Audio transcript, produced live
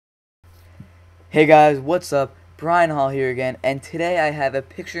Hey guys, what's up? Brian Hall here again, and today I have a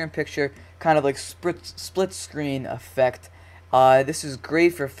picture-in-picture kind of like split screen effect. This is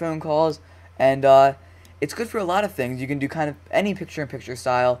great for phone calls, and it's good for a lot of things. You can do kind of any picture-in-picture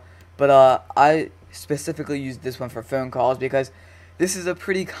style, but I specifically use this one for phone calls because this is a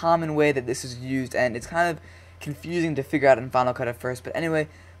pretty common way that this is used, and it's kind of confusing to figure out in Final Cut at first. But anyway,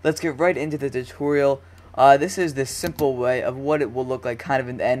 let's get right into the tutorial. This is the simple way of what it will look like kind of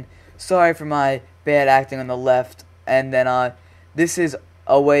in the end. Sorry for my bad acting on the left, and then this is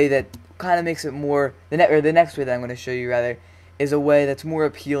a way that kind of makes it more, the next way that I'm going to show you rather, is a way that's more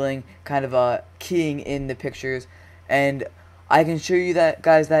appealing, kind of keying in the pictures, and I can show you that,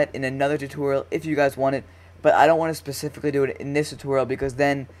 guys, that in another tutorial if you guys want it, but I don't want to specifically do it in this tutorial because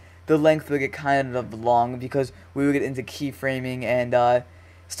then the length would get kind of long because we would get into keyframing and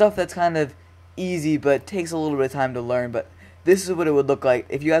stuff that's kind of easy but takes a little bit of time to learn. But this is what it would look like.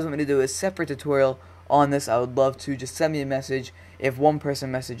 If you guys want me to do a separate tutorial on this, I would love to. Just send me a message. If one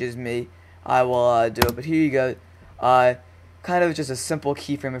person messages me, I will do it. But here you go. Kind of just a simple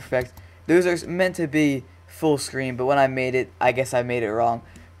keyframe effect. Those are meant to be full screen, but when I made it, I guess I made it wrong.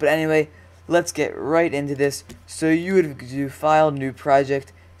 But anyway, let's get right into this. So you would do File, New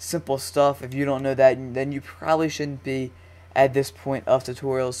Project, simple stuff. If you don't know that, then you probably shouldn't be at this point of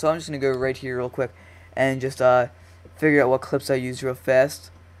tutorials. So I'm just going to go right here real quick and just figure out what clips I use real fast.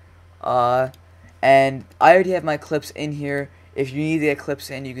 And I already have my clips in here. If you need to get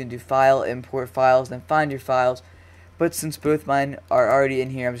clips in, you can do File, Import Files, then find your files. But since both mine are already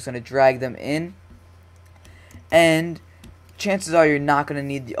in here, I'm just going to drag them in. And chances are you're not going to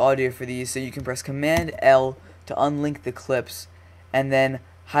need the audio for these, so you can press Command L to unlink the clips, and then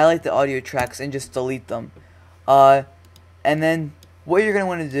highlight the audio tracks and just delete them. And then what you're going to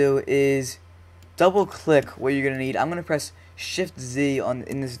want to do is double click what you're going to need. I'm going to press Shift Z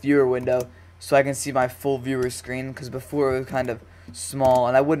in this viewer window so I can see my full viewer screen, because before it was kind of small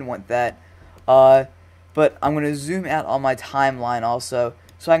and I wouldn't want that. But I'm going to zoom out on my timeline also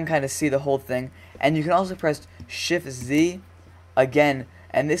so I can kind of see the whole thing. And you can also press Shift Z again,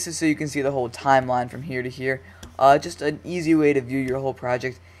 and this is so you can see the whole timeline from here to here. Just an easy way to view your whole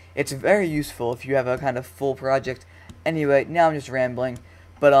project. It's very useful if you have a kind of full project. Anyway, now I'm just rambling.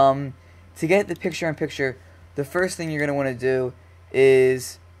 But to get the picture-in-picture, the first thing you're going to want to do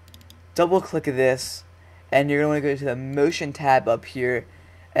is double-click this, and you're going to go to the Motion tab up here,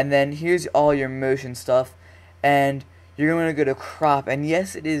 and then here's all your motion stuff, and you're going to go to Crop, and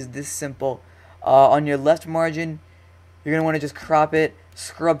yes, it is this simple. On your left margin, you're going to want to just crop it,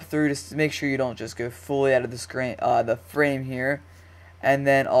 scrub through to make sure you don't just go fully out of the screen, the frame here, and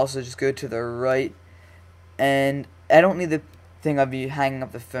then also just go to the right, and I don't need the thing of you hanging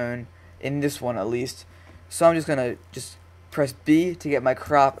up the phone in this one at least, so I'm just gonna press B to get my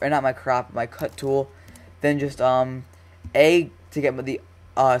crop, or not my crop, my cut tool, then just A to get the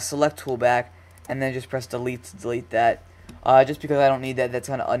select tool back, and then just press delete to delete that, just because I don't need that. That's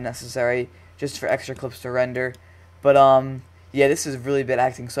kind of unnecessary, just for extra clips to render. But yeah, this is really bad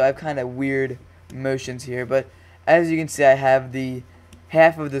acting, so I have kind of weird motions here, but as you can see, I have the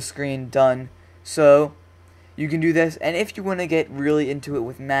half of the screen done. So you can do this, and if you want to get really into it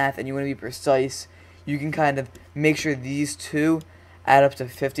with math and you want to be precise, you can kind of make sure these two add up to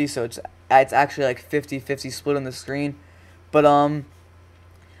 50, so it's actually like 50-50 split on the screen. But I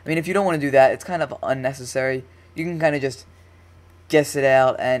mean, if you don't want to do that, it's kind of unnecessary. You can kind of just guess it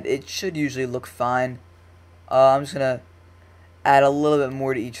out, and it should usually look fine. I'm just gonna add a little bit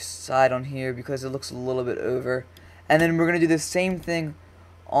more to each side on here because it looks a little bit over, and then we're gonna do the same thing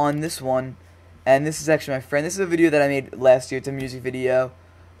on this one. And this is actually my friend. This is a video that I made last year. It's a music video.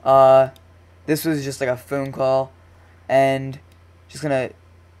 This was just like a phone call, and just gonna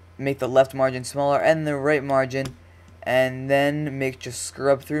make the left margin smaller and the right margin, and then just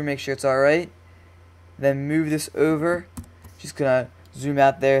scrub through, make sure it's alright. Then move this over. Just gonna zoom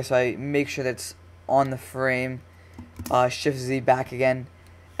out there so I make sure that's on the frame. Shift Z back again,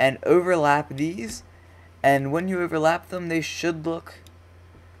 and overlap these. And when you overlap them, they should look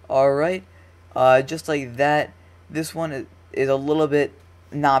alright. Just like that. This one is a little bit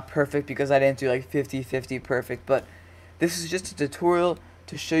not perfect because I didn't do like 50-50 perfect, but this is just a tutorial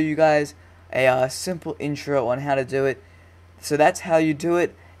to show you guys a simple intro on how to do it. So that's how you do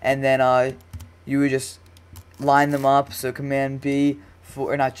it, and then you would just line them up. So Command B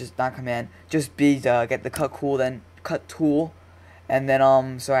for, or not Command, just B to get the cut tool, and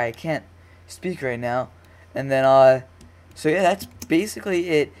then sorry, I can't speak right now, and then so yeah, that's basically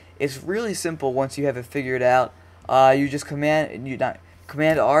it. It's really simple once you have it figured out. You just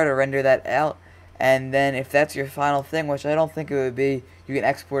Command R to render that out, and then if that's your final thing, which I don't think it would be, you can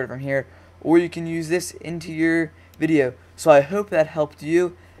export it from here, or you can use this into your video. So I hope that helped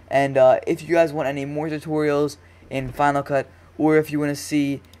you, and if you guys want any more tutorials in Final Cut, or if you want to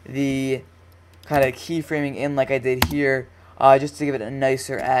see the kind of keyframing in like I did here, just to give it a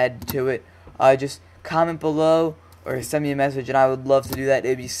nicer add to it, just comment below or send me a message, and I would love to do that. It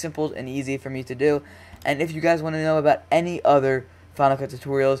would be simple and easy for me to do. And if you guys want to know about any other Final Cut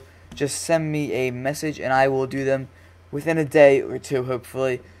tutorials, just send me a message and I will do them within a day or two,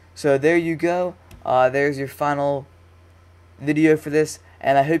 hopefully. So there you go. There's your final video for this,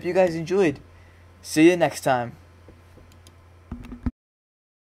 and I hope you guys enjoyed. See you next time.